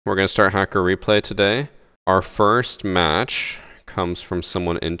We're going to start Hacker Replay today. Our first match comes from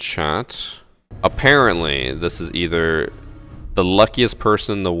someone in chat. Apparently, this is either the luckiest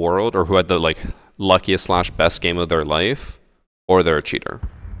person in the world or who had the luckiest / best game of their life, or they're a cheater.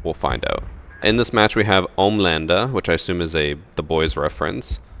 We'll find out. In this match we have Omlanda, which I assume is the boys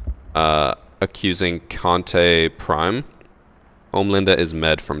reference, accusing Conte Prime. Omlanda is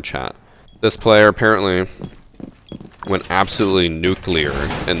med from chat. This player apparently went absolutely nuclear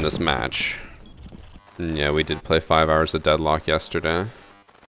in this match. And yeah, we did play 5 hours of Deadlock yesterday.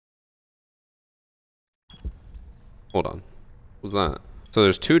 Hold on. What was that? So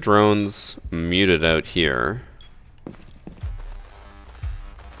there's 2 drones muted out here.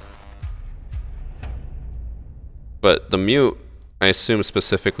 But the mute, I assume,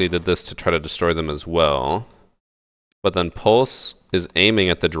 specifically did this to try to destroy them as well. But then Pulse is aiming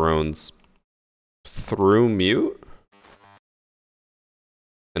at the drones through mute,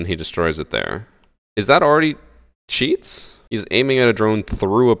 and he destroys it there. Is that already cheats? He's aiming at a drone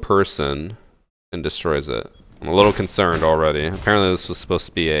through a person and destroys it. I'm a little concerned already. Apparently this was supposed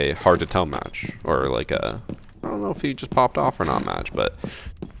to be a hard to tell match, or like a, I don't know if he just popped off or not match, but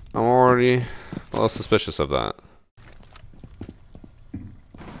I'm already a little suspicious of that.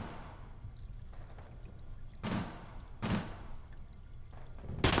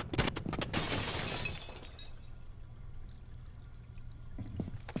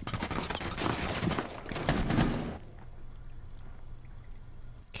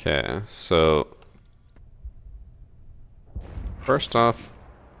 Okay, so first off,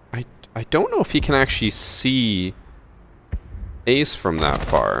 I don't know if he can actually see Ace from that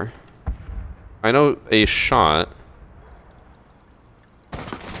far. I know Ace shot.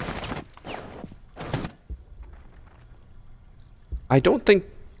 I don't think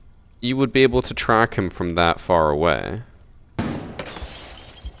you would be able to track him from that far away.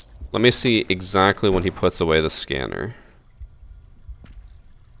 Let me see exactly when he puts away the scanner.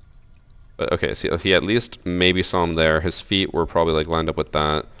 But okay, so he at least maybe saw him there. His feet were probably like lined up with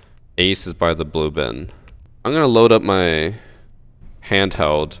that. Ace is by the blue bin. I'm gonna load up my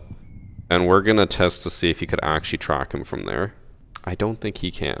handheld and we're gonna test to see if he could actually track him from there. I don't think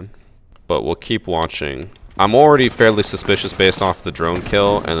he can, but we'll keep watching. I'm already fairly suspicious based off the drone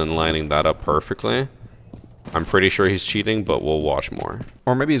kill and then lining that up perfectly. I'm pretty sure he's cheating, but we'll watch more.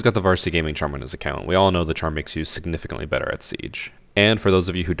 Or maybe he's got the VarsityGaming charm on his account. We all know the charm makes you significantly better at Siege. And for those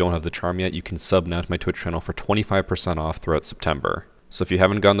of you who don't have the charm yet, you can sub now to my Twitch channel for 25% off throughout September. So if you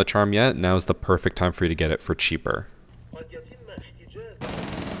haven't gotten the charm yet, now is the perfect time for you to get it for cheaper.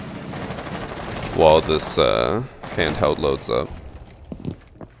 While this handheld loads up.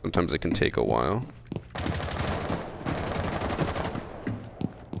 Sometimes it can take a while.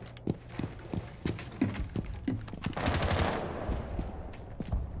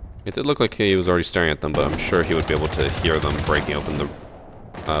 It did look like he was already staring at them, but I'm sure he would be able to hear them breaking open the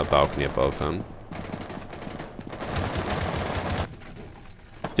balcony above him.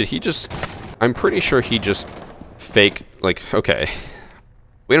 Did he just... I'm pretty sure he just faked, like, okay.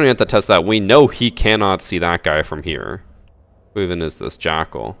 We don't even have to test that. We know he cannot see that guy from here. Who even is this?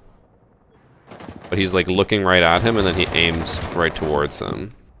 Jackal. But he's like looking right at him and then he aims right towards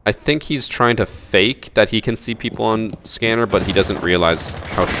him. I think he's trying to fake that he can see people on scanner, but he doesn't realize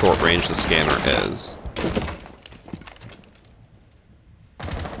how short range the scanner is.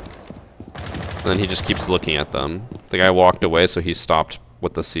 And then he just keeps looking at them. The guy walked away, so he stopped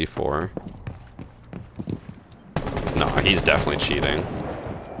with the C4. No, he's definitely cheating.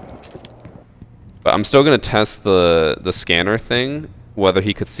 But I'm still gonna test the scanner thing, whether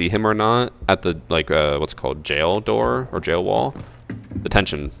he could see him or not, at the, like, what's it called, jail door, or jail wall?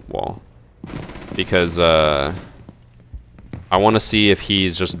 Detention wall. Because, I want to see if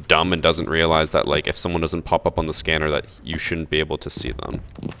he's just dumb and doesn't realize that, like, if someone doesn't pop up on the scanner that you shouldn't be able to see them.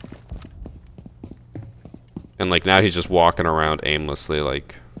 And, like, now he's just walking around aimlessly,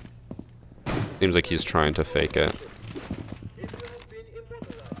 like, seems like he's trying to fake it.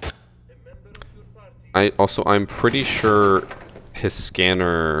 I'm pretty sure his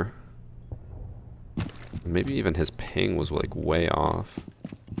scanner, maybe even his ping was like way off.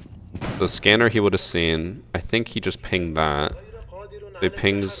 The scanner he would have seen, I think he just pinged that. It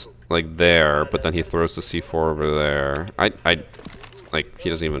pings like there, but then he throws the C4 over there. Like, he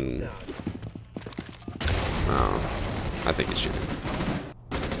doesn't even, no, I think he's cheating.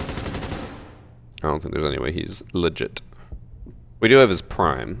 I don't think there's any way he's legit. We do have his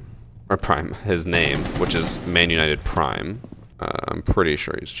his name, which is Man United Prime. I'm pretty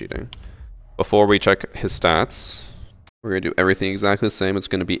sure he's cheating. Before we check his stats, we're going to do everything exactly the same. It's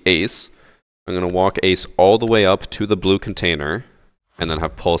going to be Ace. I'm going to walk Ace all the way up to the blue container. and then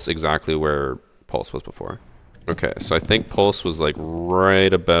have Pulse exactly where Pulse was before. Okay, so I think Pulse was like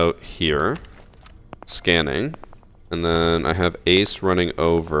right about here, scanning. And then I have Ace running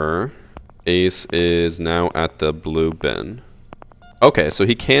over. Ace is now at the blue bin. Okay, so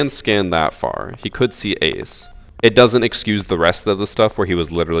he can scan that far. He could see Ace. It doesn't excuse the rest of the stuff where he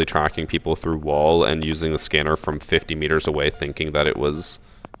was literally tracking people through wall and using the scanner from 50 meters away thinking that it was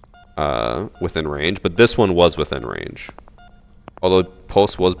within range. But this one was within range. Although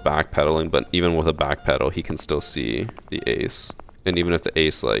Pulse was backpedaling, but even with a backpedal, he can still see the Ace. And even if the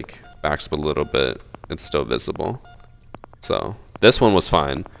Ace like backs up a little bit, it's still visible. So this one was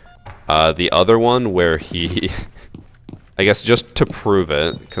fine. The other one where he, I guess just to prove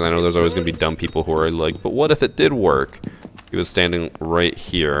it, because I know there's always going to be dumb people who are like, but what if it did work? He was standing right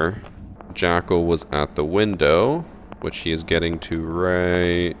here. Jackal was at the window, which he is getting to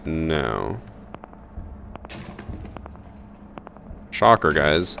right now. Shocker,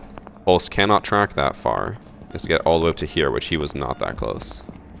 guys. Pulse cannot track that far. He has to get all the way up to here, which he was not that close.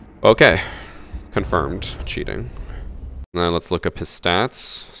 Okay. Confirmed. Cheating. Now let's look up his stats.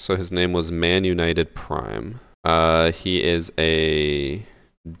 So his name was Man United Prime. He is a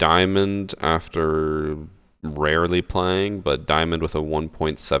diamond after rarely playing, but diamond with a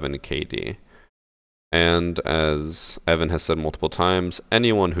 1.7 KD. And as Evan has said multiple times,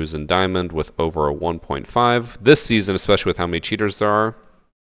 anyone who's in diamond with over a 1.5, this season, especially with how many cheaters there are,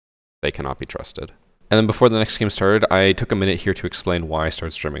 they cannot be trusted. And then before the next game started, I took a minute here to explain why I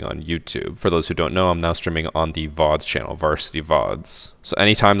started streaming on YouTube. For those who don't know, I'm now streaming on the VODs channel, Varsity VODs. So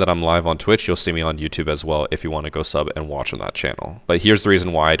anytime that I'm live on Twitch, you'll see me on YouTube as well if you want to go sub and watch on that channel. But here's the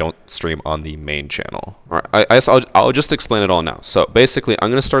reason why I don't stream on the main channel. All right, I'll just explain it all now. So basically, I'm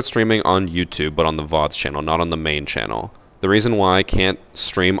going to start streaming on YouTube, but on the VODs channel, not on the main channel. The reason why I can't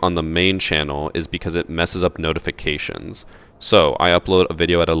stream on the main channel is because it messes up notifications. So I upload a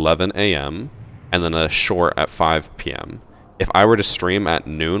video at 11 a.m., and then a short at 5 p.m. If I were to stream at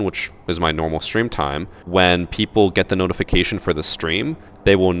noon, which is my normal stream time, when people get the notification for the stream,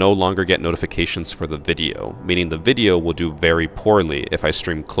 they will no longer get notifications for the video, meaning the video will do very poorly if I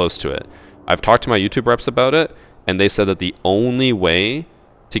stream close to it. I've talked to my YouTube reps about it, and they said that the only way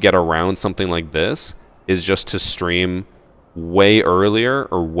to get around something like this is just to stream way earlier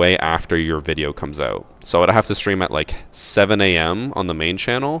or way after your video comes out. So I'd have to stream at like 7 a.m. on the main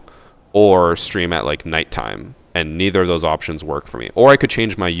channel, or stream at like nighttime, and neither of those options work for me. Or I could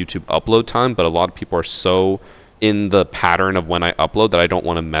change my YouTube upload time, but a lot of people are so in the pattern of when I upload that I don't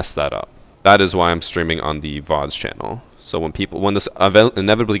want to mess that up. That is why I'm streaming on the VODs channel. So when this event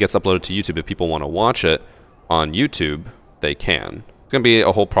inevitably gets uploaded to YouTube, if people want to watch it on YouTube, they can. It's gonna be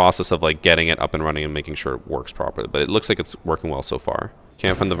a whole process of like getting it up and running and making sure it works properly, but it looks like it's working well so far.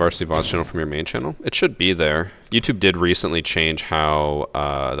 Can't find the Varsity VODs channel from your main channel? It should be there. YouTube did recently change how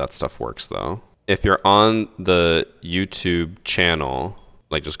that stuff works though. If you're on the YouTube channel,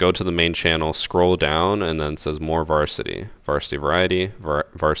 like just go to the main channel, scroll down, and then it says more Varsity. Varsity Variety,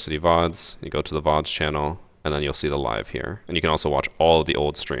 Varsity VODs. You go to the VODs channel, and then you'll see the live here. And you can also watch all of the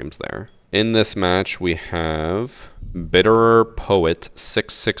old streams there. In this match, we have Bitterer Poet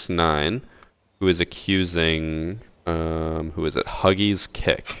 669, who is accusing... who is it? Huggy's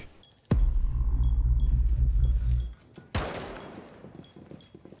Kick.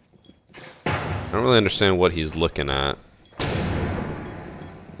 I don't really understand what he's looking at,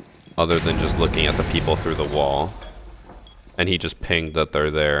 other than just looking at the people through the wall. And he just pinged that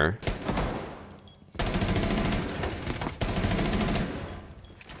they're there.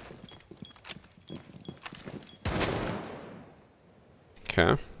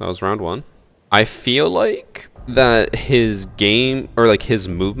 Okay, that was round one. I feel like that his game, or like his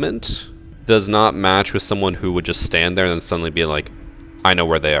movement, does not match with someone who would just stand there and then suddenly be like, I know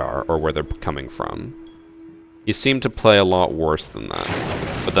where they are, or where they're coming from. He seemed to play a lot worse than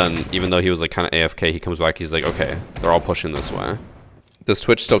that. But then, even though he was like kind of AFK, he comes back, he's like, okay, they're all pushing this way. Does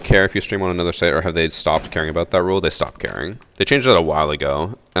Twitch still care if you stream on another site, or have they stopped caring about that rule? They stopped caring. They changed that a while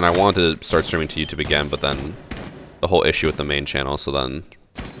ago, and I wanted to start streaming to YouTube again, but then the whole issue with the main channel, so then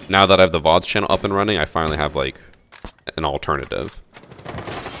now that I have the VODs channel up and running, I finally have like an alternative.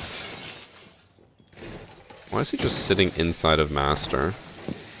 Why is he just sitting inside of Master?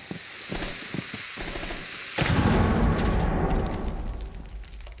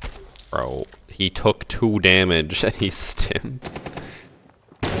 Bro, he took 2 damage and he's stimmed.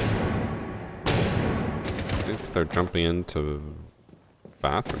 I think they're jumping into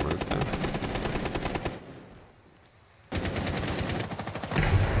bathroom right there.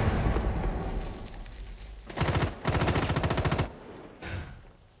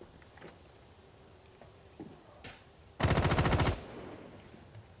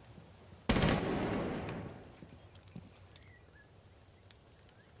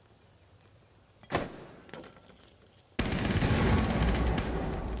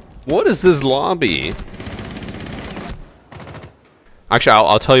 What is this lobby? Actually,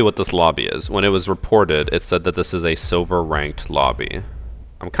 I'll tell you what this lobby is. When it was reported, it said that this is a silver ranked lobby.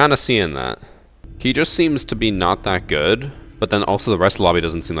 I'm kind of seeing that. He just seems to be not that good, but then also the rest of the lobby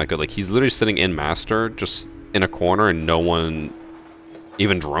doesn't seem that good. Like, he's literally sitting in Master, just in a corner, and no one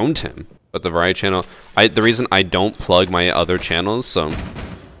even droned him. But the Variety channel, the reason I don't plug my other channels, so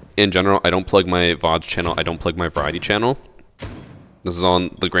in general, I don't plug my VOD channel, I don't plug my Variety channel. This is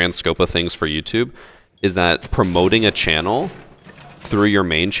on the grand scope of things for YouTube, is that promoting a channel through your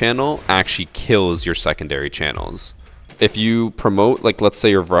main channel actually kills your secondary channels. If you promote, like, let's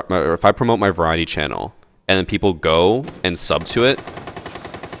say if I promote my Variety channel and then people go and sub to it,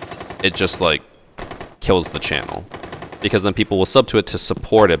 it just like kills the channel, because then people will sub to it to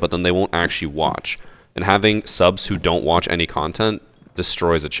support it, but then they won't actually watch. And having subs who don't watch any content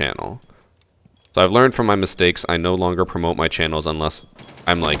destroys a channel. So I've learned from my mistakes. I no longer promote my channels unless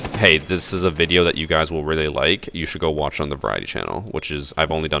I'm like, hey, this is a video that you guys will really like. You should go watch on the Variety channel, which is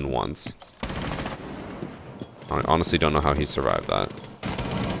I've only done once. I honestly don't know how he survived that.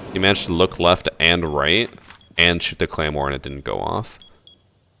 He managed to look left and right and shoot the Claymore and it didn't go off.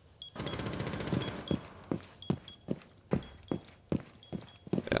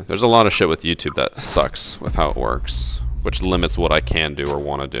 Yeah, there's a lot of shit with YouTube that sucks with how it works, which limits what I can do or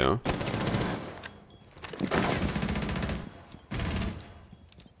want to do.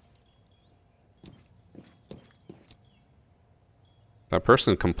 That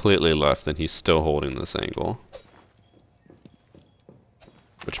person completely left and he's still holding this angle.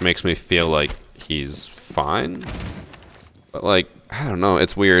 Which makes me feel like he's fine. But like, I don't know,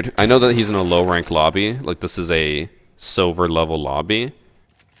 it's weird. I know that he's in a low rank lobby, like this is a silver level lobby.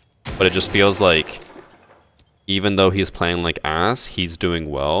 But it just feels like, even though he's playing like ass, he's doing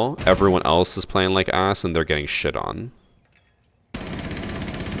well. Everyone else is playing like ass and they're getting shit on.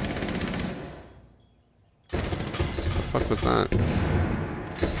 What the fuck was that?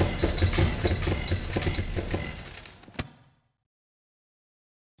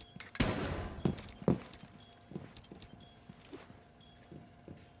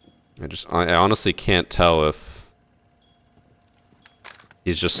 I honestly can't tell if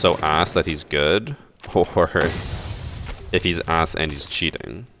he's just so ass that he's good, or if he's ass and he's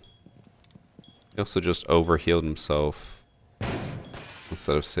cheating. He also just overhealed himself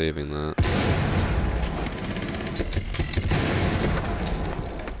instead of saving that.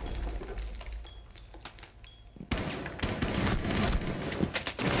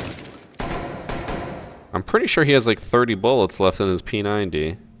 I'm pretty sure he has like 30 bullets left in his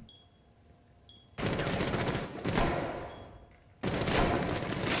P90.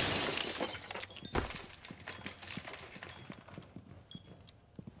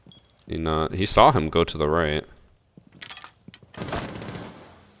 He saw him go to the right.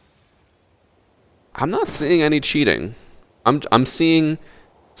 I'm not seeing any cheating. I'm seeing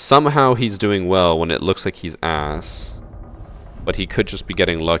somehow he's doing well when it looks like he's ass. But he could just be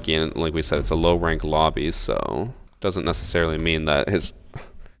getting lucky, and like we said, it's a low rank lobby, so doesn't necessarily mean that his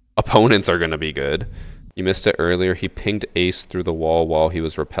opponents are gonna be good. You missed it earlier. He pinged Ace through the wall while he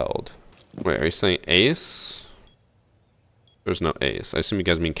was repelled. Wait, are you saying Ace? There's no Ace. I assume you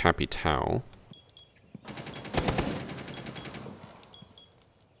guys mean Capital.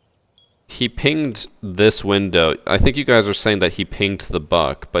 He pinged this window. I think you guys are saying that he pinged the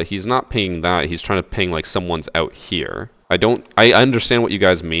buck, but he's not pinging that. He's trying to ping like someone's out here. I understand what you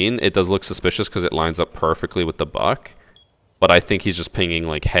guys mean. It does look suspicious because it lines up perfectly with the buck, but I think he's just pinging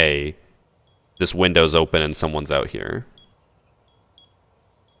like, hey, this window's open and someone's out here.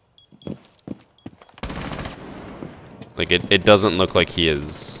 Like, it doesn't look like he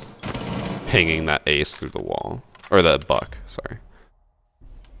is pinging that Ace through the wall. Or that buck, sorry.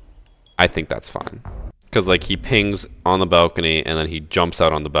 I think that's fine. Because, like, he pings on the balcony, and then he jumps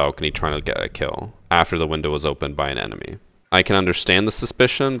out on the balcony trying to get a kill after the window was opened by an enemy. I can understand the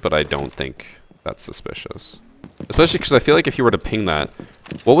suspicion, but I don't think that's suspicious. Especially because I feel like if he were to ping that,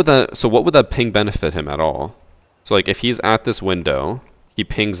 what would that ping benefit him at all? So, like, if he's at this window, he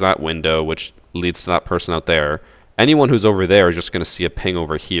pings that window, which leads to that person out there. Anyone who's over there is just going to see a ping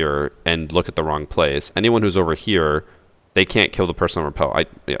over here and look at the wrong place. Anyone who's over here, they can't kill the person on repel.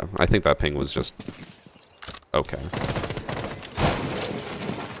 Yeah, I think that ping was just okay.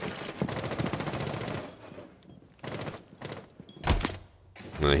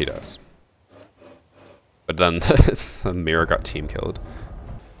 And then he does. But then the mirror got team killed.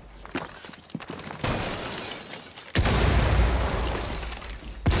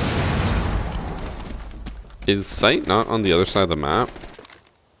 Is Sight not on the other side of the map?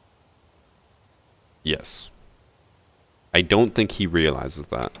 Yes. I don't think he realizes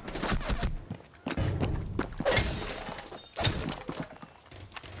that.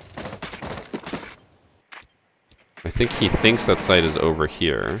 think he thinks that site is over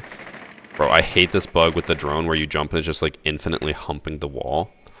here. Bro, I hate this bug with the drone where you jump and it's just like infinitely humping the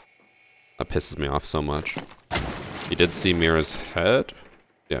wall. That pisses me off so much. He did see Mira's head.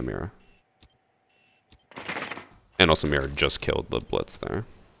 Yeah, Mira. And also Mira just killed the blitz there.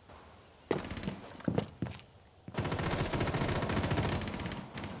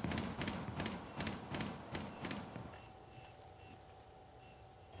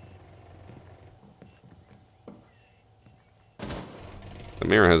 The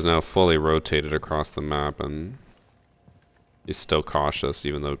Mira has now fully rotated across the map and he's still cautious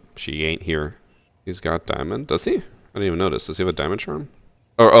even though she ain't here. He's got diamond. Does he? I didn't even notice. Does he have a diamond charm?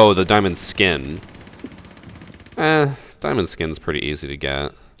 Or, oh, the diamond skin. Diamond skin's pretty easy to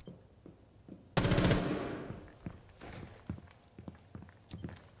get.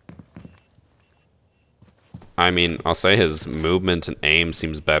 I mean, I'll say his movement and aim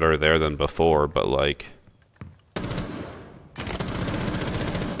seems better there than before, but like...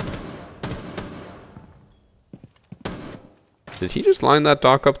 Did he just line that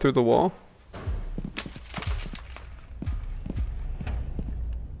dock up through the wall?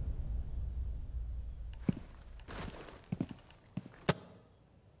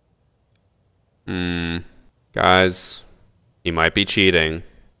 Guys, he might be cheating.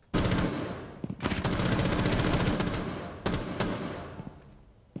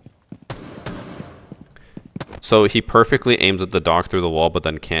 So he perfectly aims at the dock through the wall, but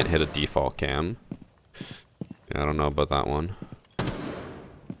then can't hit a default cam. Yeah, I don't know about that one.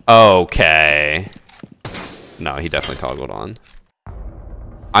 Okay. No, he definitely toggled on.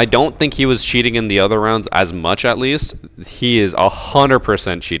 I don't think he was cheating in the other rounds as much, at least. He is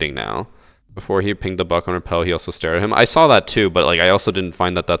 100% cheating now. Before he pinged the buck on repel, he also stared at him. I saw that too, but like I also didn't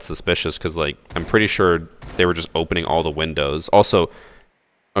find that that's suspicious because like I'm pretty sure they were just opening all the windows. Also,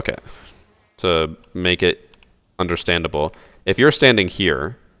 okay, to make it understandable, if you're standing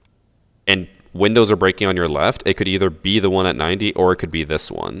here and windows are breaking on your left, it could either be the one at 90 or it could be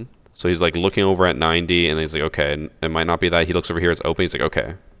this one. So he's like looking over at 90 and he's like, okay, it might not be that. He looks over here, it's open. He's like,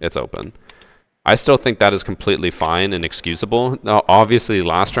 okay, it's open. I still think that is completely fine and excusable. Now, obviously,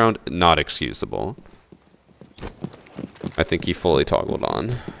 last round, not excusable. I think he fully toggled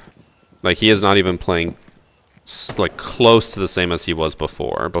on. Like, he is not even playing, like, close to the same as he was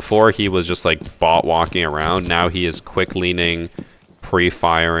before. Before, he was just, like, bot walking around. Now he is quick leaning,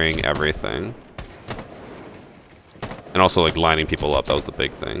 pre-firing, everything. And also, like, lining people up. That was the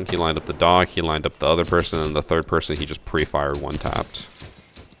big thing. He lined up the dock, he lined up the other person, and the third person, he just pre-fired one-tapped.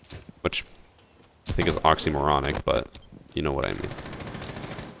 Which... I think is oxymoronic, but you know what I mean.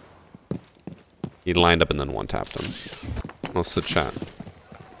 He lined up and then one-tapped him. Also chat.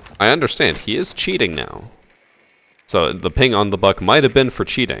 I understand, he is cheating now. So the ping on the buck might have been for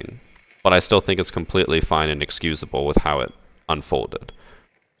cheating, but I still think it's completely fine and excusable with how it unfolded.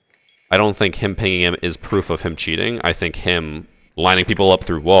 I don't think him pinging him is proof of him cheating. I think him lining people up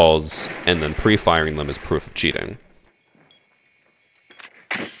through walls and then pre-firing them is proof of cheating.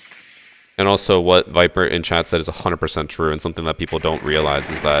 And also what Viper in chat said is 100% true, and something that people don't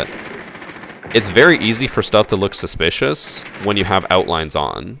realize is that it's very easy for stuff to look suspicious when you have outlines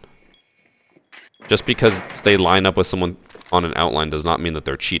on. Just because they line up with someone on an outline does not mean that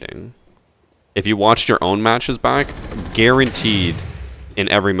they're cheating. If you watched your own matches back, guaranteed in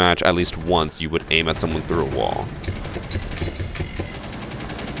every match at least once you would aim at someone through a wall.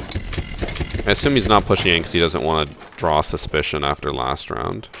 I assume he's not pushing in because he doesn't want to draw suspicion after last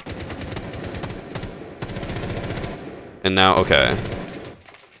round. And now, okay.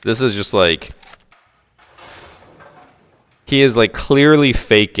 This is just like... He is like clearly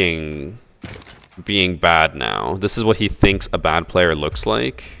faking being bad now. This is what he thinks a bad player looks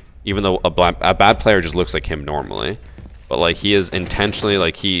like. Even though a bad player just looks like him normally. But like he is intentionally,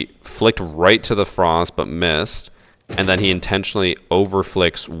 like he flicked right to the frost but missed. And then he intentionally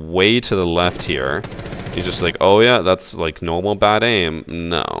overflicks way to the left here. He's just like, oh yeah, that's like normal bad aim.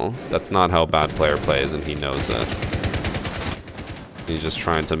 No, that's not how a bad player plays and he knows it. He's just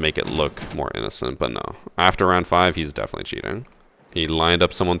trying to make it look more innocent, but no. After round 5, he's definitely cheating. He lined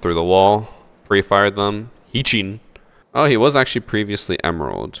up someone through the wall, pre-fired them. He cheating. Oh, he was actually previously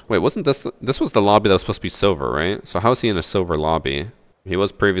Emerald. Wait, wasn't this... This was the lobby that was supposed to be Silver, right? So how is he in a Silver lobby? He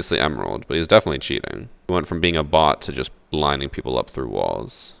was previously Emerald, but he's definitely cheating. He went from being a bot to just lining people up through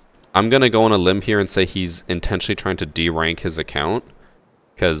walls. I'm gonna go on a limb here and say he's intentionally trying to de-rank his account.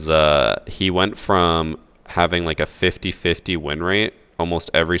 Because he went from having like a 50-50 win rate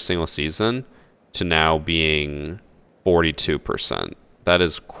almost every single season to now being 42%. That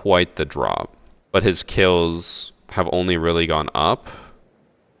is quite the drop. But his kills have only really gone up.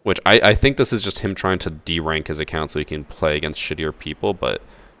 Which I think this is just him trying to de-rank his account so he can play against shittier people, but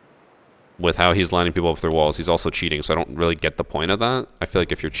with how he's lining people up through walls, he's also cheating, so I don't really get the point of that. I feel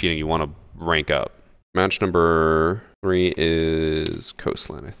like if you're cheating, you want to rank up. Match number 3 is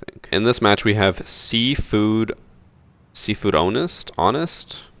Coastline, I think. In this match, we have Seafood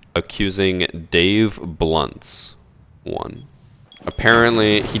Honest, accusing Dave Blunts 1.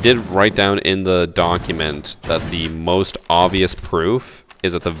 Apparently, he did write down in the document that the most obvious proof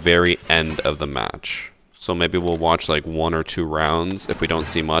is at the very end of the match. So maybe we'll watch like 1 or 2 rounds. If we don't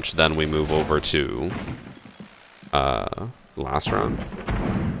see much, then we move over to last round.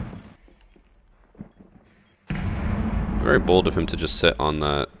 Very bold of him to just sit on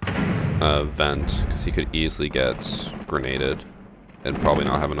that vent, because he could easily get grenaded and probably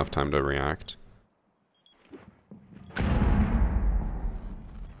not have enough time to react.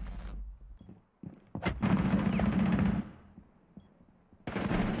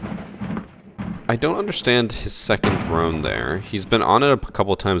 I don't understand his second drone there. He's been on it a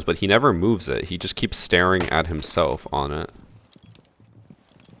couple times, but he never moves it. He just keeps staring at himself on it.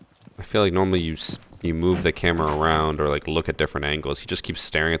 I feel like normally you move the camera around or like look at different angles. He just keeps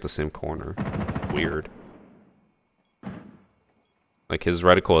staring at the same corner. Weird. Like his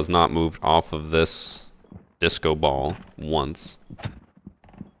reticle has not moved off of this disco ball once.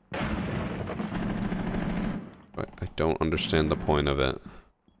 But I don't understand the point of it.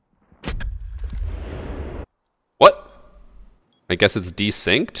 What? I guess it's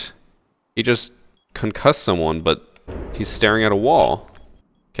desynced? He just concussed someone, but he's staring at a wall.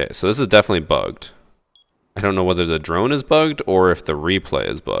 Okay, so this is definitely bugged. I don't know whether the drone is bugged or if the replay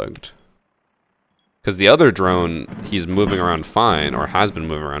is bugged. Because the other drone, he's moving around fine, or has been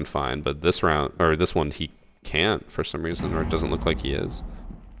moving around fine, but this round, or this one, he can't for some reason, or it doesn't look like he is.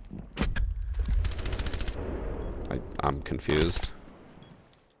 I'm confused.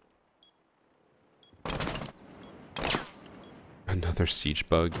 Another siege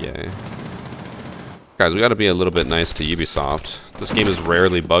bug, yay. Guys, we gotta be a little bit nice to Ubisoft. This game is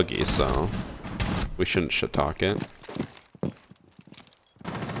rarely buggy, so we shouldn't shit-talk it.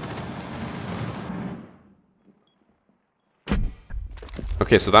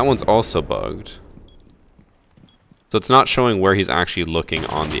 Okay, so that one's also bugged. So it's not showing where he's actually looking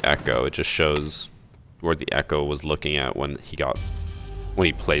on the echo, it just shows where the echo was looking at when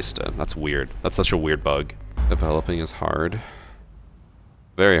he placed it. That's weird. That's such a weird bug. Developing is hard.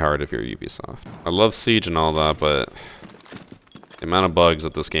 Very hard if you're Ubisoft. I love Siege and all that, but the amount of bugs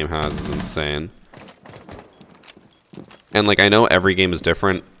that this game has is insane. And like, I know every game is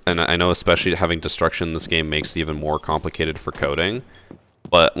different, and I know especially having destruction in this game makes it even more complicated for coding.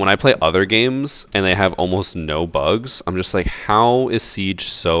 But when I play other games and they have almost no bugs, I'm just like, how is Siege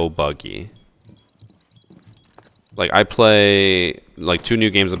so buggy? Like, I play, like, 2 new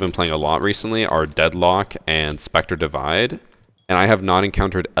games I've been playing a lot recently are Deadlock and Spectre Divide, and I have not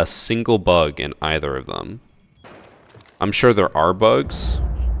encountered a single bug in either of them. I'm sure there are bugs,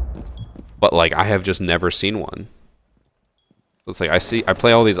 but like, I have just never seen one. It's like, I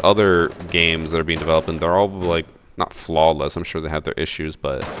play all these other games that are being developed, and they're all like, not flawless, I'm sure they have their issues,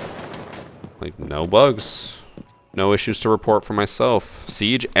 but like, no bugs. No issues to report for myself.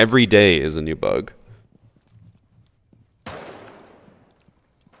 Siege, every day is a new bug.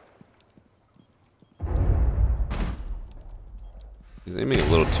 He's aiming a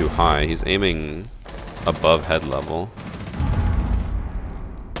little too high. He's aiming above head level.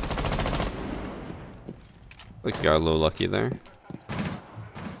 Like, he got a little lucky there.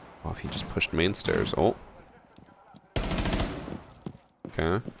 Oh, if he just pushed main stairs. Oh.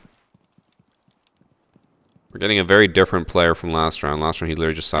 Okay. We're getting a very different player from last round. Last round, he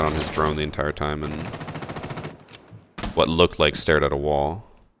literally just sat on his drone the entire time and what looked like stared at a wall.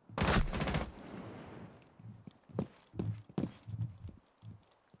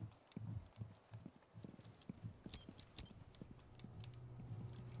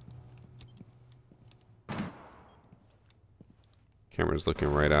 Camera's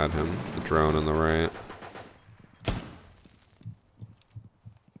looking right at him. The drone on the right.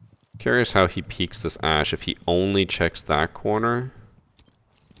 Curious how he peeks this ash if he only checks that corner.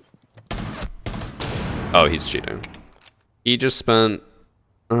 Oh, he's cheating. He just spent...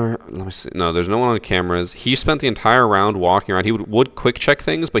 let me see. No, there's no one on cameras. He spent the entire round walking around. He would quick check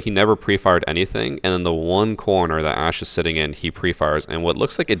things, but he never pre-fired anything. And then the one corner that Ash is sitting in, he pre-fires. And what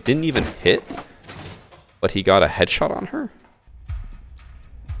looks like it didn't even hit, but he got a headshot on her.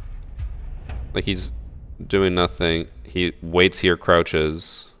 Like, he's doing nothing. He waits here,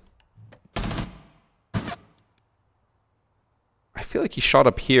 crouches. I feel like he shot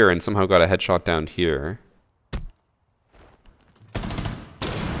up here and somehow got a headshot down here.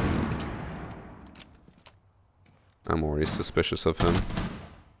 I'm already suspicious of him.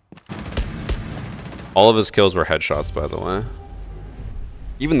 All of his kills were headshots, by the way.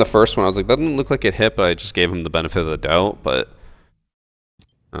 Even the first one, I was like, that didn't look like it hit, but I just gave him the benefit of the doubt, but...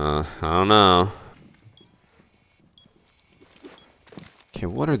 I don't know. Okay,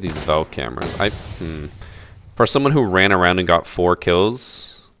 what are these Valve cameras? For someone who ran around and got 4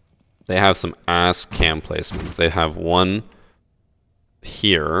 kills, they have some ass cam placements. They have one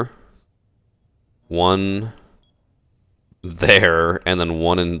here, one there, and then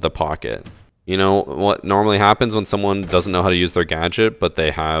one in the pocket. You know what normally happens when someone doesn't know how to use their gadget, but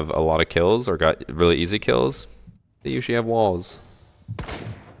they have a lot of kills or got really easy kills? They usually have walls.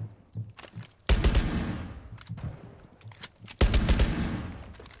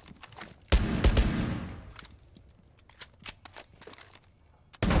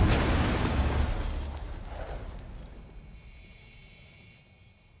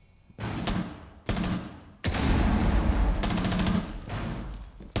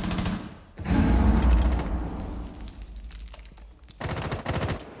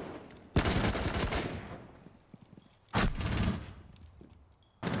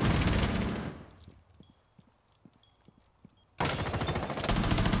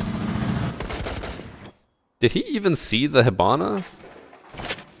 Did he even see the Hibana?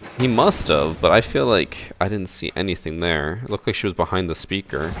 He must have, but I feel like I didn't see anything there. It looked like she was behind the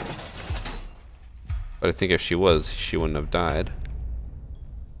speaker. But I think if she was, she wouldn't have died.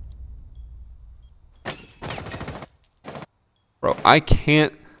 Bro, I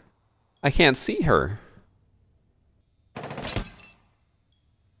can't see her.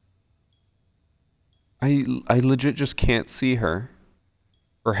 I legit just can't see her.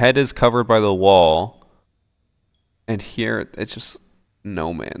 Her head is covered by the wall. And here, it's just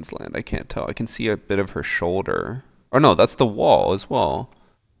no man's land. I can't tell. I can see a bit of her shoulder. Oh no, that's the wall as well.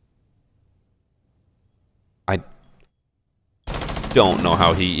 I don't know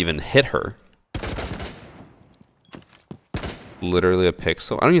how he even hit her. Literally a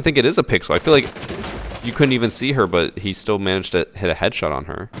pixel. I don't even think it is a pixel. I feel like you couldn't even see her, but he still managed to hit a headshot on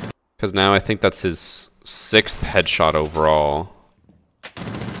her. Because now I think that's his 6th headshot overall.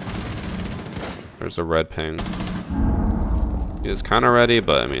 There's a red ping. He was kind of ready,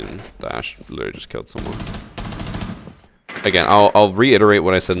 but I mean, Dash literally just killed someone. Again, I'll reiterate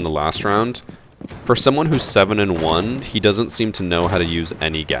what I said in the last round. For someone who's 7-1, he doesn't seem to know how to use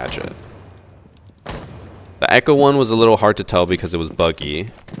any gadget. The Echo one was a little hard to tell because it was buggy.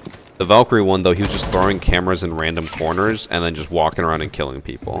 The Valkyrie one, though, he was just throwing cameras in random corners and then just walking around and killing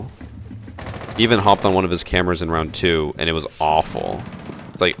people. He even hopped on one of his cameras in round 2, and it was awful.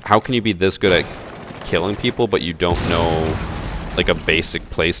 It's like, how can you be this good at killing people, but you don't know like a basic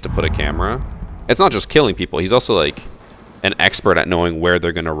place to put a camera? It's not just killing people. He's also like an expert at knowing where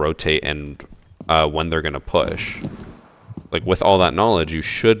they're going to rotate and when they're going to push. Like with all that knowledge, you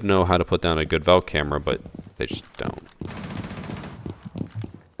should know how to put down a good Valve camera, but they just don't.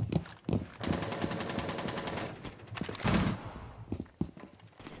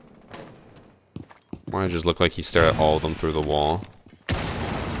 Why does it just look like he stared at all of them through the wall?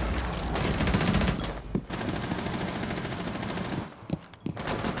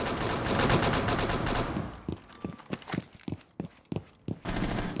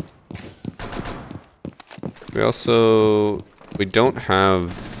 We don't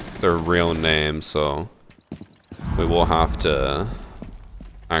have their real name, so we will have to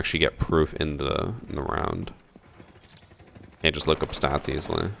actually get proof in the round. Can't just look up stats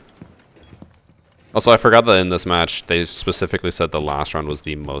easily. Also, I forgot that in this match, they specifically said the last round was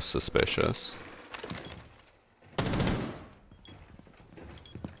the most suspicious.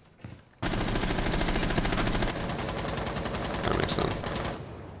 That makes sense.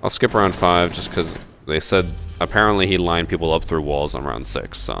 I'll skip round 5 just because they said apparently he lined people up through walls on round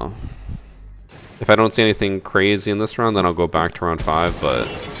 6, so if I don't see anything crazy in this round, then I'll go back to round 5, but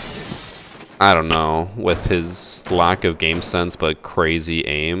I don't know. With his lack of game sense but crazy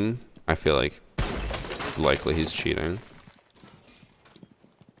aim, I feel like it's likely he's cheating.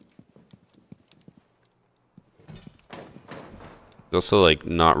 He's also like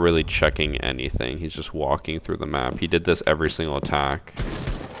not really checking anything. He's just walking through the map. He did this every single attack.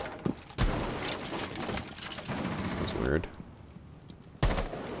 Weird.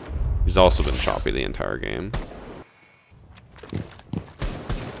 He's also been choppy the entire game.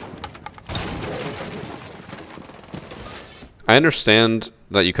 I understand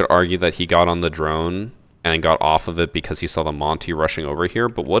that you could argue that he got on the drone and got off of it because he saw the Monty rushing over here,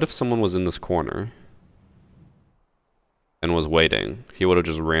 but what if someone was in this corner and was waiting? He would have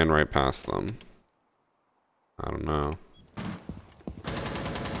just ran right past them. I don't know.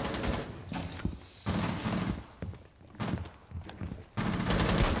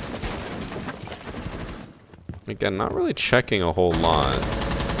 Again, not really checking a whole lot.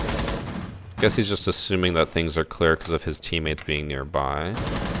 Guess he's just assuming that things are clear because of his teammates being nearby.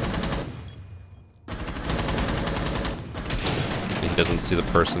 He doesn't see the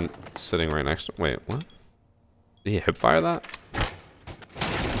person sitting right next to him. Wait, what? Did he hipfire that?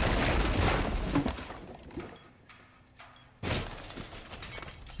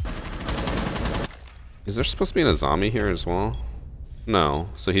 Is there supposed to be a zombie here as well? No,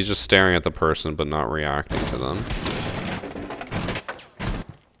 so he's just staring at the person but not reacting to them.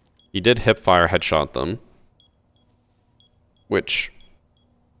 He did hipfire headshot them. Which,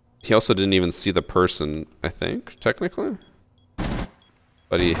 he also didn't even see the person, I think, technically.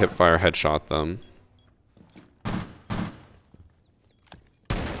 But he hipfire headshot them.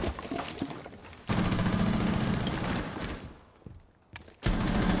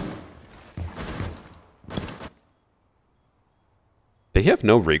 Did he have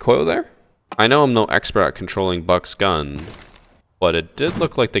no recoil there? I know I'm no expert at controlling Buck's gun, but it did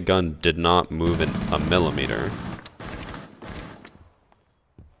look like the gun did not move in a millimeter.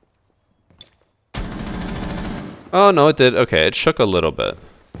 Oh no, it did. Okay, it shook a little bit.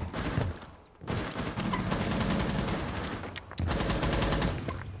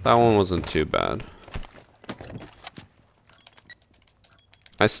 That one wasn't too bad.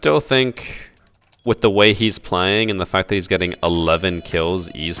 I still think with the way he's playing and the fact that he's getting 11 kills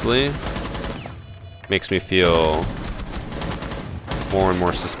easily, makes me feel more and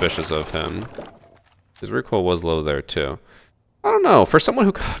more suspicious of him. His recoil was low there too. I don't know, for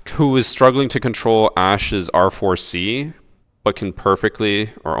someone who is struggling to control Ash's R4C, but can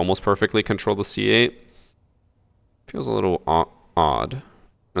perfectly, or almost perfectly control the C8, feels a little odd.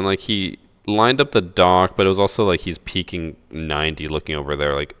 And like he lined up the dock, but it was also like he's peeking 90 looking over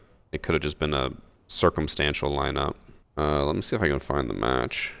there, like it could have just been a circumstantial lineup. Let me see if I can find the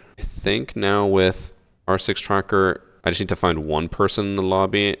match. I think now with R6 tracker, I just need to find one person in the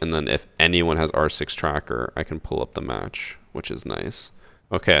lobby, and then if anyone has R6 tracker, I can pull up the match, which is nice.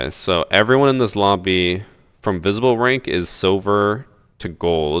 Okay, so everyone in this lobby from visible rank is silver to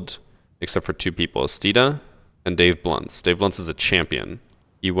gold, except for two people, Stida and Dave Blunts. Dave Blunts is a champion.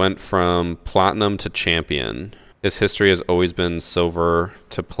 He went from platinum to champion. His history has always been silver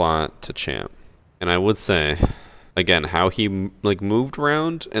to plat to champ. And I would say, again, how he like moved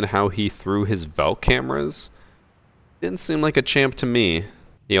around and how he threw his Velt cameras didn't seem like a champ to me.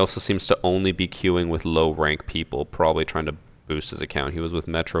 He also seems to only be queuing with low rank people, probably trying to boost his account. He was with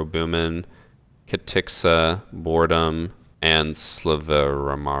Metro Boomin, Katixa, Boredom, and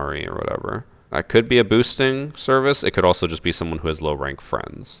Slaveramari or whatever. That could be a boosting service. It could also just be someone who has low rank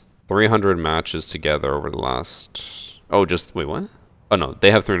friends. 300 matches together over the last... Oh, just... Wait, what? Oh no,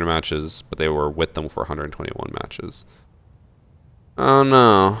 they have 300 matches, but they were with them for 121 matches. Oh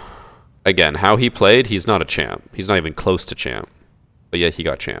no. Again, how he played, he's not a champ. He's not even close to champ. But yet he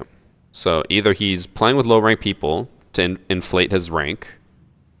got champ. So either he's playing with low rank people to inflate his rank,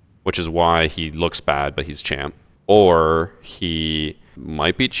 which is why he looks bad, but he's champ. Or he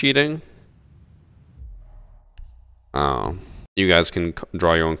might be cheating. Oh. You guys can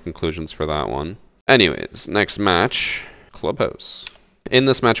draw your own conclusions for that one. Anyways, next match, Clubhouse. In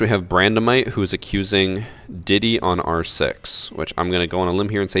this match, we have Brandamite, who's accusing Diddy on R6, which I'm going to go on a limb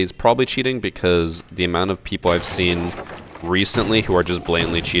here and say he's probably cheating because the amount of people I've seen recently who are just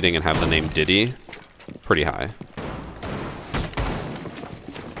blatantly cheating and have the name Diddy, pretty high.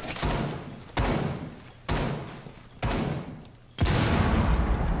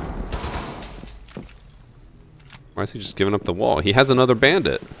 Why is he just giving up the wall? He has another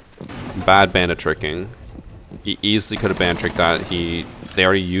bandit. Bad bandit tricking. He easily could have bandit tricked that. They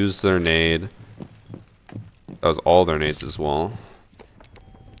already used their nade. That was all their nades as well.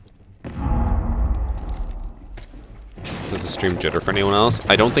 Does the stream jitter for anyone else?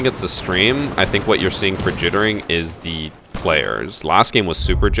 I don't think it's the stream. I think what you're seeing for jittering is the players. Last game was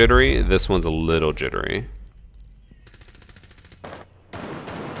super jittery. This one's a little jittery.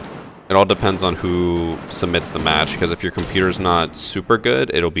 It all depends on who submits the match, because if your computer's not super good,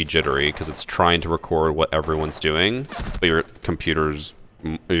 it'll be jittery because it's trying to record what everyone's doing, but your computer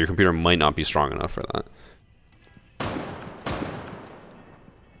might not be strong enough for that.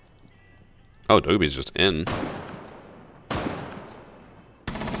 Oh, Doobie's just in.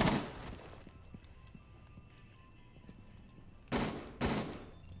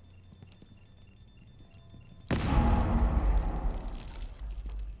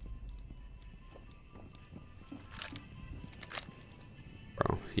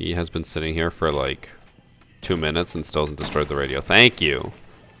 Bro, he has been sitting here for like 2 minutes and still hasn't destroyed the radio. Thank you.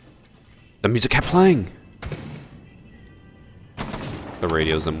 The music kept playing. The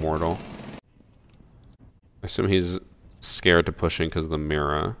radio's immortal. I assume he's scared to push in because of the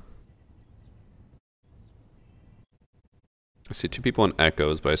mirror. I see 2 people in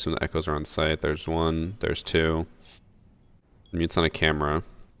echoes, but I assume the echoes are on site. There's 1, there's 2. Mute's on a camera.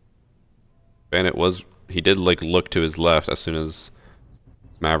 Bandit he did like look to his left as soon as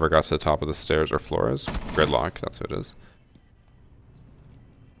Maverick got to the top of the stairs, or Flores. Gridlock, that's who it is.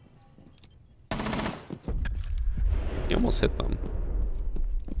 He almost hit them.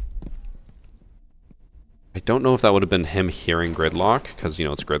 I don't know if that would have been him hearing Gridlock, because, you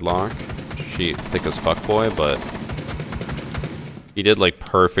know, it's Gridlock. She thick as fuckboy, but he did, like,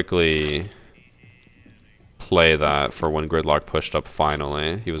 perfectly play that for when Gridlock pushed up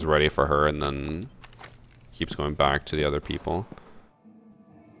finally. He was ready for her, and then keeps going back to the other people.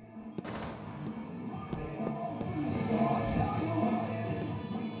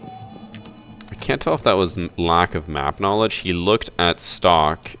 I can't tell if that was lack of map knowledge. He looked at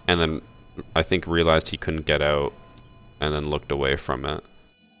stock, and then I think realized he couldn't get out, and then looked away from it.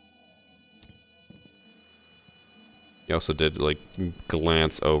 He also did, like,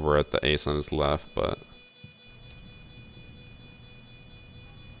 glance over at the ace on his left, but...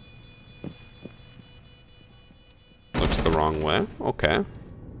 looks the wrong way. Okay.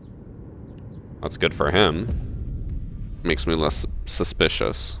 That's good for him. Makes me less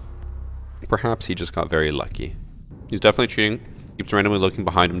suspicious. Perhaps he just got very lucky. He's definitely cheating. Keeps randomly looking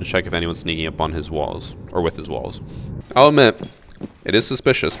behind him to check if anyone's sneaking up on his walls, or with his walls. I'll admit, it is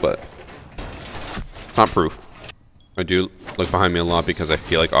suspicious, but it's not proof. I do look behind me a lot because I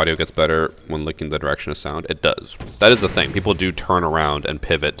feel like audio gets better when looking the direction of sound. It does. That is the thing. People do turn around and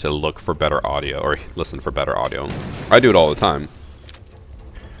pivot to look for better audio, or listen for better audio. I do it all the time.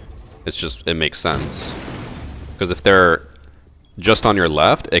 It's just, it makes sense. Because if they're just on your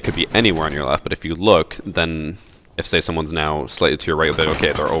left, it could be anywhere on your left, but if you look, then if, say, someone's now slightly to your right, you'll be like,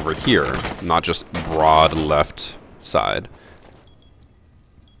 okay, they're over here, not just broad left side.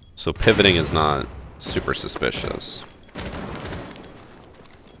 So pivoting is not super suspicious.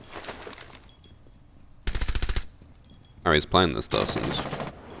 Oh, he's playing this though, seems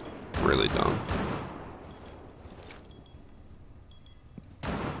really dumb.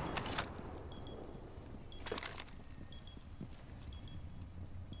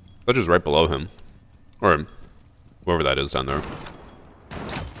 But just right below him. Or whoever that is down there.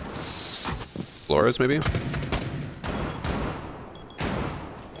 Flores, maybe?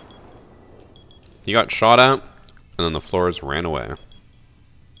 He got shot at, and then the Flores ran away.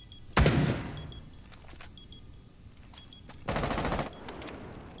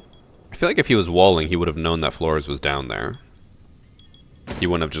 I feel like if he was walling, he would have known that Flores was down there. He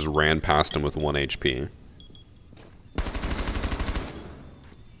wouldn't have just ran past him with 1 HP.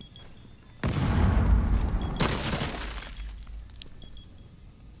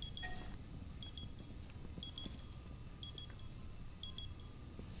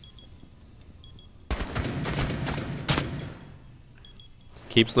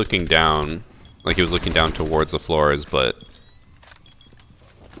 Keeps looking down, like he was looking down towards the floors, but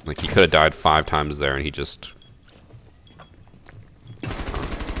like he could have died 5 times there, and he just he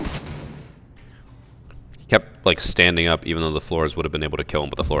kept like standing up, even though the floors would have been able to kill him,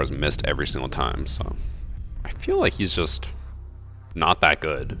 but the floors missed every single time. So I feel like he's just not that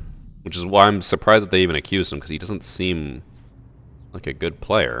good, which is why I'm surprised that they even accused him, because he doesn't seem like a good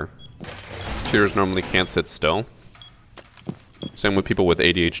player. Cheaters normally can't sit still. Same with people with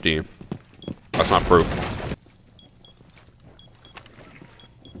ADHD. That's not proof.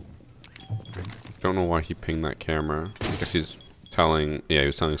 Don't know why he pinged that camera. I guess he's telling, yeah, he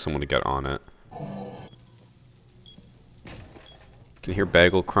was telling someone to get on it. Can hear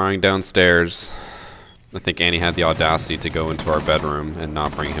Bagel crying downstairs. I think Annie had the audacity to go into our bedroom and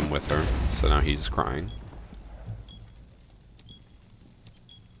not bring him with her, so now he's crying.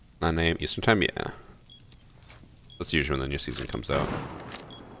 9 AM Eastern Time, yeah. That's usually when the new season comes out.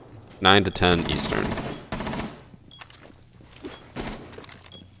 9 to 10 Eastern.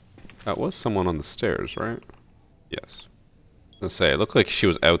 That was someone on the stairs, right? Yes. I was gonna say, it looked like she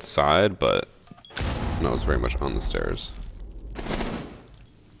was outside, but no, it was very much on the stairs.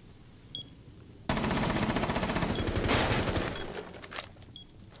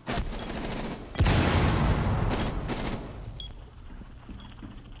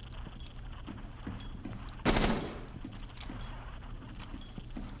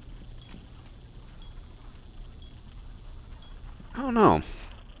 I don't know.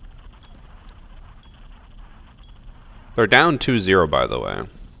 They're down 2-0, by the way.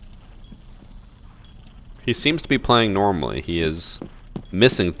 He seems to be playing normally. He is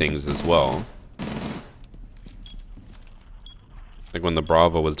missing things as well. Like when the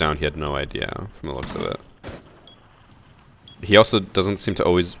Bravo was down, he had no idea from the looks of it. He also doesn't seem to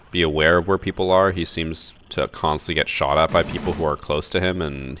always be aware of where people are. He seems to constantly get shot at by people who are close to him,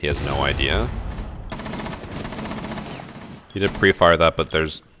 and he has no idea. He did pre-fire that, but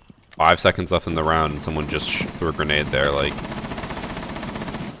there's 5 seconds left in the round, and someone just threw a grenade there, like...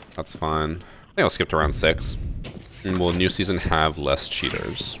 That's fine. I think I'll skip to round 6. And will new season have less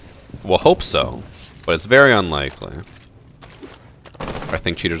cheaters? We'll hope so, but it's very unlikely. I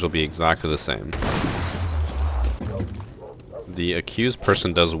think cheaters will be exactly the same. The accused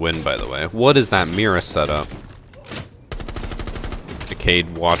person does win, by the way. What is that mirror setup?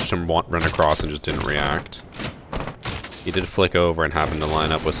 Cade watched him run across and just didn't react. He did flick over and happened to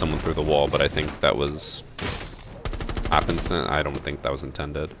line up with someone through the wall, but I think that was... happenstance. I don't think that was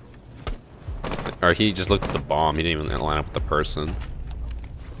intended. Or he just looked at the bomb. He didn't even line up with the person.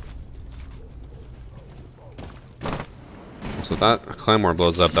 So that Claymore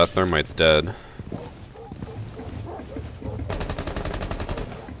blows up, that Thermite's dead.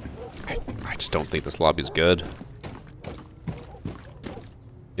 I just don't think this lobby's good.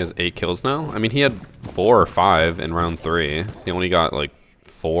 He has 8 kills now? I mean, he had 4 or 5 in round 3. He only got like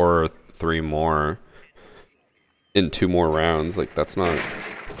 4 or 3 more in 2 more rounds. Like, that's not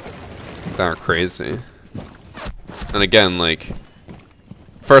that crazy. And again, like,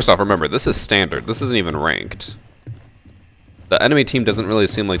 first off, remember, this is standard. This isn't even ranked. The enemy team doesn't really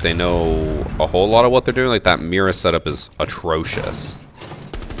seem like they know a whole lot of what they're doing. Like, that Mira setup is atrocious.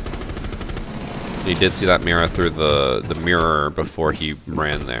 He did see that Mira through the mirror before he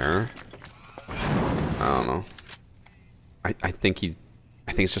ran there. I don't know. I think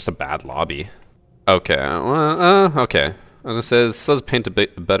it's just a bad lobby. Okay, okay. As I said, this does paint a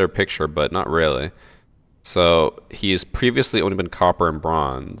better picture, but not really. So he's previously only been copper and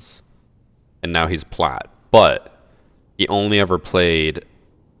bronze, and now he's plat. But he only ever played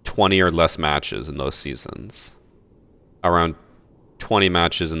 20 or less matches in those seasons. Around 20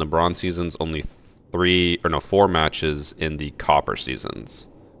 matches in the bronze seasons, only 4 matches in the copper seasons.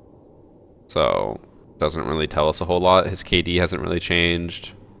 So doesn't really tell us a whole lot. His KD hasn't really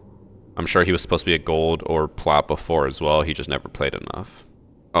changed. I'm sure he was supposed to be a gold or plat before as well. He just never played enough.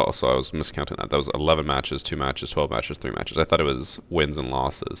 Oh, so I was miscounting that. That was 11 matches, 2 matches, 12 matches, 3 matches. I thought it was wins and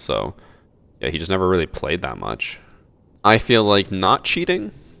losses. So yeah, he just never really played that much. I feel like not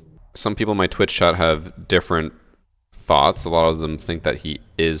cheating. Some people in my Twitch chat have different thoughts. A lot of them think that he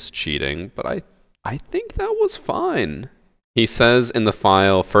is cheating, but I think that was fine. He says in the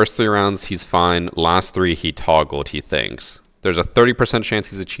file, first 3 rounds he's fine, last 3 he toggled, he thinks. There's a 30% chance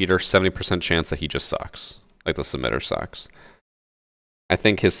he's a cheater, 70% chance that he just sucks. Like the submitter sucks. I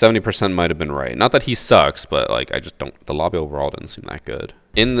think his 70% might have been right. Not that he sucks, but like I just don't, the lobby overall didn't seem that good.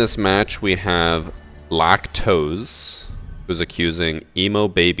 In this match we have Lactose, who's accusing Emo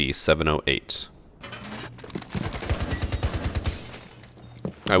Baby 708.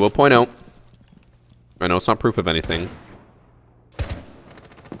 I will point out, I know it's not proof of anything,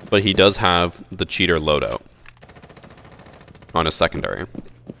 but he does have the cheater loadout on his secondary,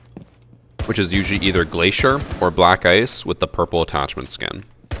 which is usually either Glacier or Black Ice with the purple attachment skin.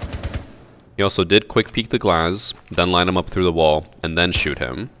 He also did quick peek the glass, then line him up through the wall, and then shoot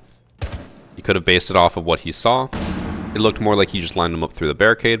him. He could have based it off of what he saw. It looked more like he just lined him up through the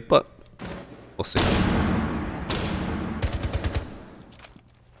barricade, but we'll see.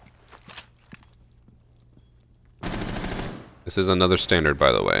 This is another standard,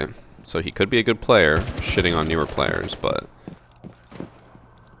 by the way. So he could be a good player, shitting on newer players, but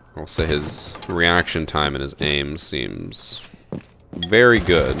I'll say his reaction time and his aim seems very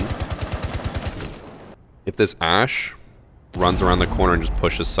good. If this Ash runs around the corner and just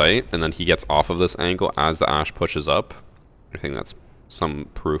pushes sight, and then he gets off of this angle as the Ash pushes up, I think that's some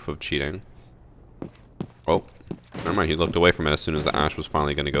proof of cheating. Oh, never mind, he looked away from it as soon as the Ash was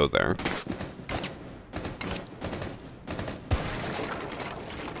finally going to go there.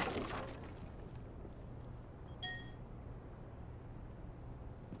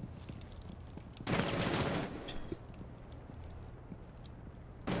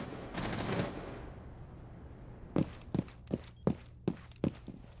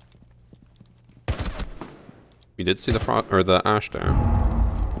 You did see the Ash there.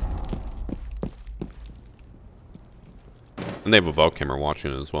 And they have a Vault camera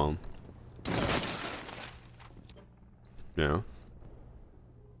watching it as well. Yeah.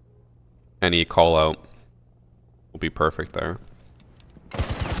 Any call out will be perfect there.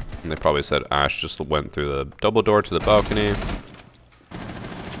 And they probably said Ash just went through the double door to the balcony.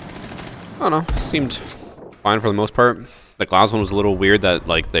 I don't know, seemed fine for the most part. The glass one was a little weird that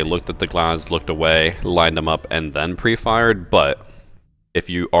like they looked at the glass, looked away, lined them up, and then pre-fired. But if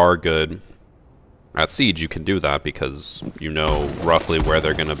you are good At Siege, you can do that because you know roughly where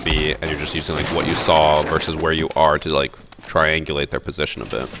they're going to be, and you're just using like what you saw versus where you are to like triangulate their position a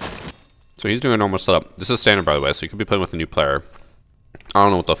bit. So he's doing a normal setup. This is standard, by the way, so you could be playing with a new player. I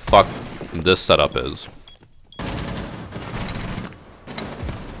don't know what the fuck this setup is.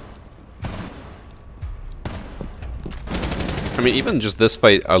 I mean, even just this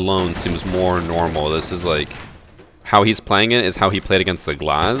fight alone seems more normal. This is like, how he's playing it is how he played against the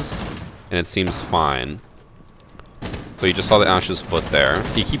Glaz, and it seems fine. So you just saw the Ash's foot there.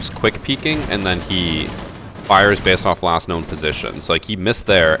 He keeps quick peeking, and then he fires based off last known position. So like he missed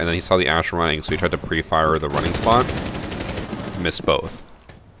there, and then he saw the Ash running, so he tried to pre-fire the running spot. Missed both.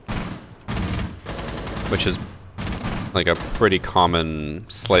 Which is like a pretty common,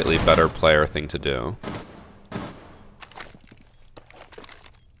 slightly better player thing to do.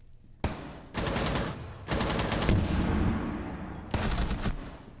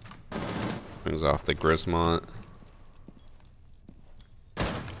 Brings off the Grismont.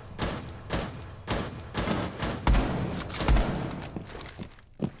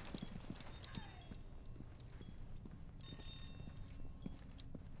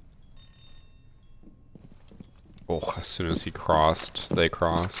 Oh, as soon as he crossed, they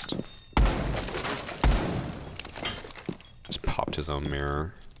crossed. Just popped his own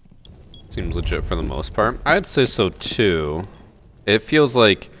mirror. Seems legit for the most part. I'd say so too. It feels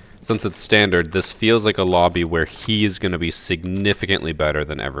like, since it's standard, this feels like a lobby where he's going to be significantly better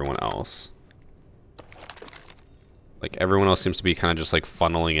than everyone else. Like, everyone else seems to be kind of just like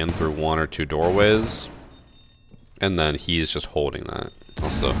funneling in through one or two doorways. And then he's just holding that.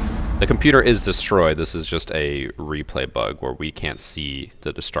 Also, the computer is destroyed. This is just a replay bug where we can't see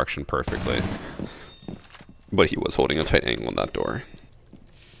the destruction perfectly. But he was holding a tight angle on that door.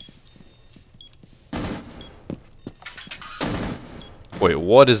 Wait,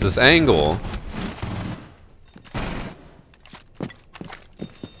 what is this angle?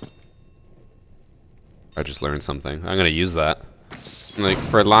 I just learned something. I'm gonna use that. Like,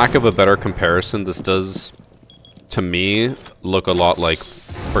 for lack of a better comparison, this does, to me, look a lot like,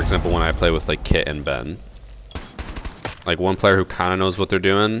 for example, when I play with like Kit and Ben. Like one player who kind of knows what they're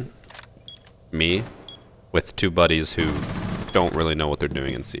doing, me, with two buddies who don't really know what they're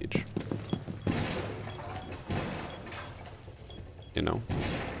doing in Siege. You know?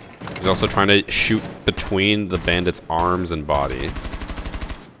 He's also trying to shoot between the bandit's arms and body.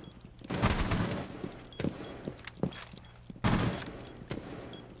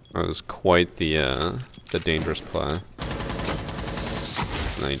 That was quite the dangerous play. And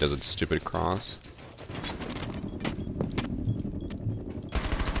then he does a stupid cross.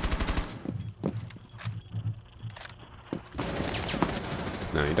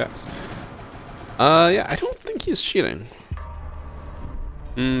 No, he does. Yeah, I don't think he's cheating.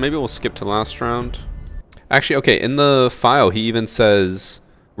 Maybe we'll skip to last round. Actually, okay, in the file, he even says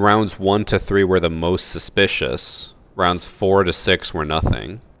rounds 1 to 3 were the most suspicious. Rounds 4 to 6 were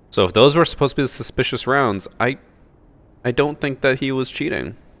nothing. So if those were supposed to be the suspicious rounds, I don't think that he was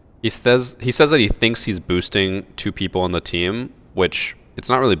cheating. He says that he thinks he's boosting 2 people on the team, which it's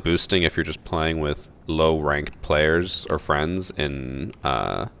not really boosting if you're just playing with low-ranked players or friends in,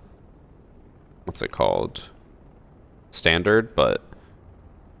 what's it called? Standard, but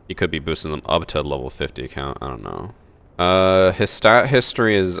he could be boosting them up to a level 50 account. I don't know. His stat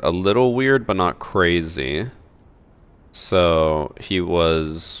history is a little weird, but not crazy. So he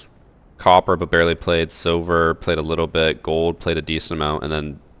was copper, but barely played. Silver, played a little bit. Gold, played a decent amount. And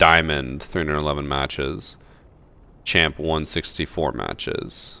then diamond, 311 matches. Champ, 164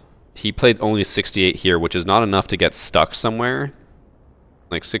 matches. He played only 68 here, which is not enough to get stuck somewhere.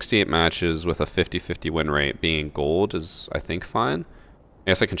 Like 68 matches with a 50-50 win rate being gold is, I think, fine.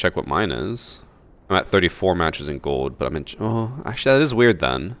 I guess I can check what mine is. I'm at 34 matches in gold, but I'm in... Oh, actually, that is weird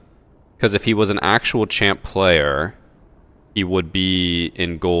then. Because if he was an actual champ player, he would be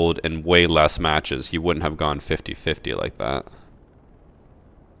in gold in way less matches. He wouldn't have gone 50-50 like that.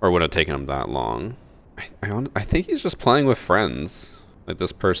 Or would have taken him that long. I think he's just playing with friends. Like,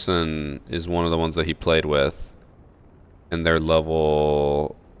 this person is one of the ones that he played with. And they're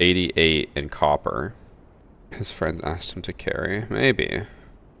level 88 in copper. His friends asked him to carry. Maybe.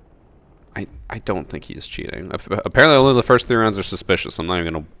 I don't think he's cheating. Apparently only the first 3 rounds are suspicious. I'm not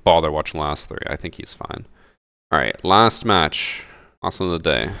even going to bother watching the last 3. I think he's fine. Alright, last match. Last one of the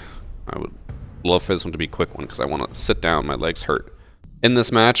day. I would love for this one to be a quick one because I want to sit down. My legs hurt. In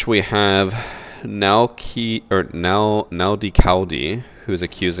this match, we have Naldicaldi, who's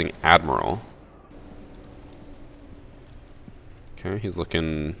accusing Admiral. Okay, he's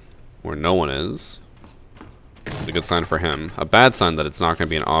looking where no one is. It's a good sign for him. A bad sign that it's not going to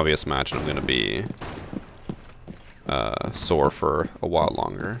be an obvious match and I'm going to be sore for a while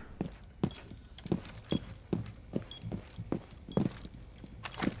longer.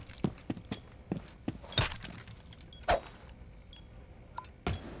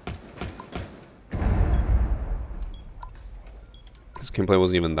 This gameplay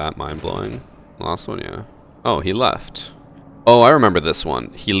wasn't even that mind-blowing. Last one, yeah. Oh, he left. Oh, I remember this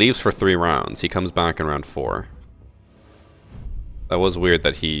one. He leaves for 3 rounds. He comes back in round 4. That was weird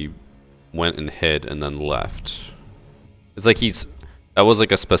that he went and hid and then left. It's like that was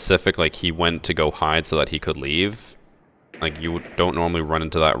like a specific, like he went to go hide so that he could leave. Like you don't normally run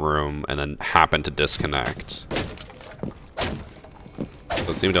into that room and then happen to disconnect.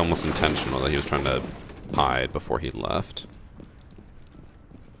 So it seemed almost intentional that he was trying to hide before he left.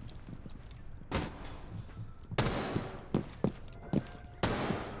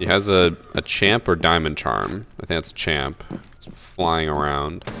 He has a champ or diamond charm. I think that's champ. It's flying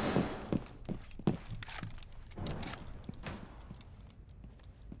around.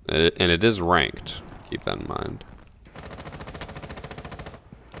 And it is ranked. Keep that in mind.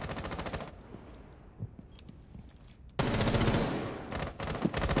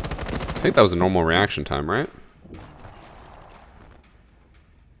 I think that was a normal reaction time, right? I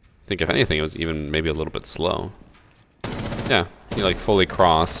think if anything, it was even maybe a little bit slow. Yeah, he like fully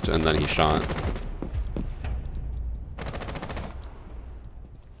crossed and then he shot.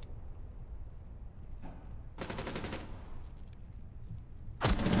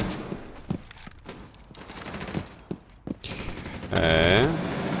 Okay.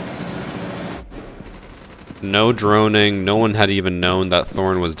 No droning. No one had even known that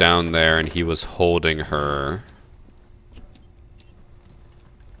Thorn was down there and he was holding her.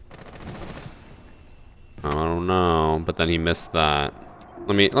 I don't know, but then he missed that.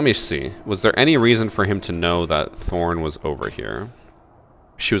 Let me see. Was there any reason for him to know that Thorn was over here?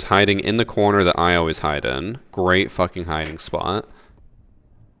 She was hiding in the corner that I always hide in. Great fucking hiding spot.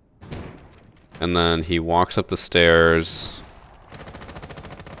 And then he walks up the stairs,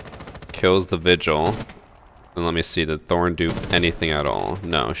 kills the vigil. And let me see, did Thorn do anything at all?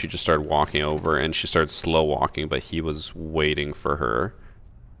 No, she just started walking over and she started slow walking, but he was waiting for her.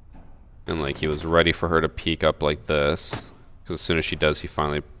 And like he was ready for her to peek up like this, because as soon as she does, he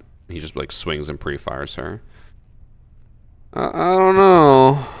just like swings and pre-fires her. I don't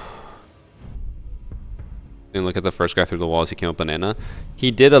know. And look at the first guy through the walls. He came up banana. He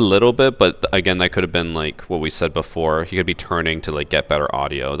did a little bit, but again, that could have been like what we said before. He could be turning to like get better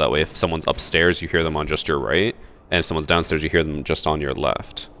audio. That way, if someone's upstairs, you hear them on just your right, and if someone's downstairs, you hear them just on your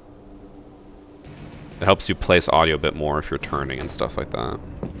left. It helps you place audio a bit more if you're turning and stuff like that.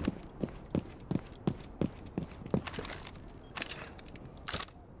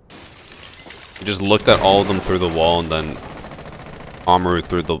 He just looked at all of them through the wall and then Amaru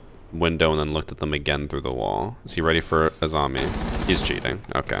through the window and then looked at them again through the wall. Is he ready for Azami? He's cheating.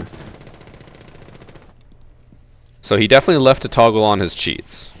 Okay. So he definitely left to toggle on his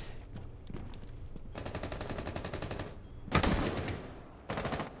cheats.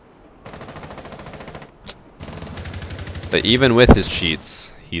 But even with his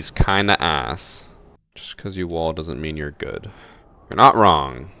cheats, he's kinda ass. Just because you wall doesn't mean you're good. You're not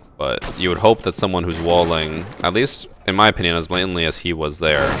wrong. But you would hope that someone who's walling, at least in my opinion, as blatantly as he was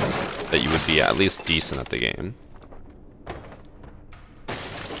there, that you would be at least decent at the game.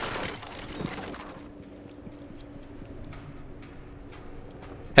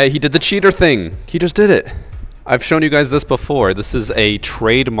 Hey, he did the cheater thing. He just did it. I've shown you guys this before. This is a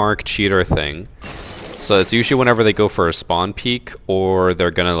trademark cheater thing. So it's usually whenever they go for a spawn peek or they're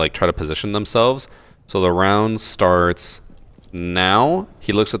gonna like try to position themselves. So the round starts now.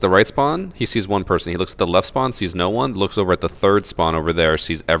 He looks at the right spawn, he sees one person. He looks at the left spawn, sees no one. Looks over at the third spawn over there,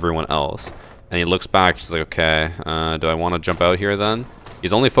 sees everyone else. And he looks back, he's like, okay, do I want to jump out here then?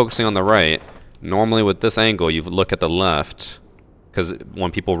 He's only focusing on the right. Normally with this angle, you look at the left, because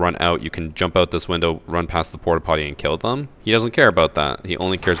when people run out, you can jump out this window, run past the porta potty and kill them. He doesn't care about that. He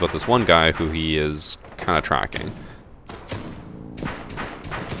only cares about this one guy who he is kind of tracking.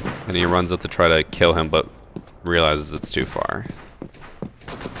 And he runs up to try to kill him, but realizes it's too far.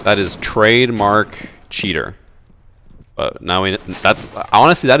 That is trademark cheater. But now that's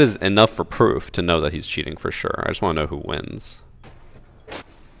honestly that is enough for proof to know that he's cheating for sure. I just want to know who wins.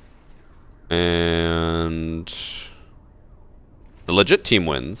 And the legit team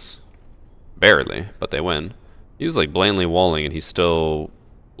wins. Barely, but they win. He was like blatantly walling and he still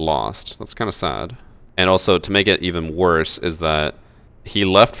lost. That's kind of sad. And also to make it even worse is that he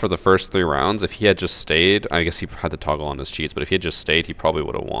left for the first 3 rounds. If he had just stayed, I guess he had to toggle on his cheats, but if he had just stayed, he probably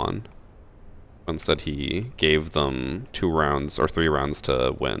would have won. Instead, he gave them 2 rounds or 3 rounds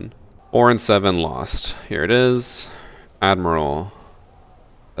to win. 4 and 7 lost. Here it is. Admiral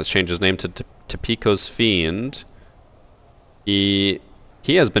has changed his name to Pico's Fiend. He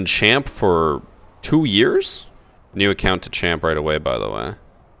has been champ for 2 years? New account to champ right away, by the way.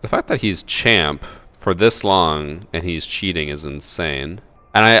 The fact that he's champ for this long and he's cheating is insane.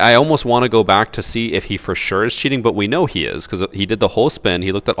 And I almost want to go back to see if he for sure is cheating, but we know he is, because he did the whole spin,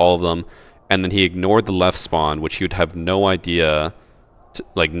 he looked at all of them, and then he ignored the left spawn, which he would have no idea,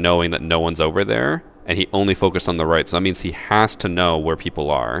 like knowing that no one's over there, and he only focused on the right, so that means he has to know where people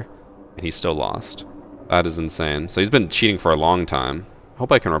are, and he still lost. That is insane. So he's been cheating for a long time. I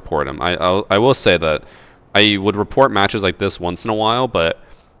hope I can report him. I will say that I would report matches like this once in a while, but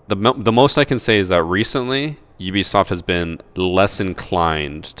the most I can say is that recently, Ubisoft has been less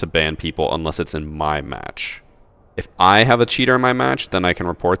inclined to ban people unless it's in my match. If I have a cheater in my match, then I can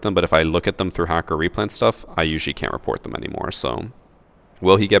report them, but if I look at them through hacker replay and stuff, I usually can't report them anymore. So,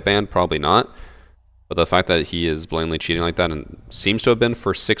 will he get banned? Probably not. But the fact that he is blatantly cheating like that and seems to have been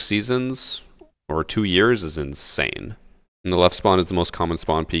for 6 seasons or 2 years is insane. And the left spawn is the most common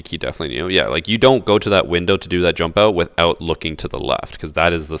spawn peak, he definitely knew. Yeah, like you don't go to that window to do that jump out without looking to the left, because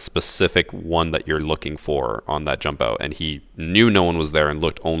that is the specific one that you're looking for on that jump out, and he knew no one was there and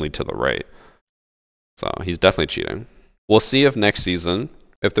looked only to the right. So he's definitely cheating. We'll see if next season,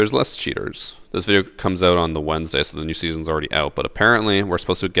 if there's less cheaters. This video comes out on the Wednesday, so the new season's already out, but apparently we're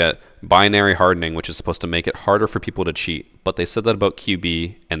supposed to get binary hardening, which is supposed to make it harder for people to cheat, but they said that about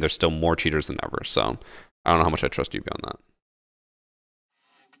QB, and there's still more cheaters than ever, so I don't know how much I trust UB on that.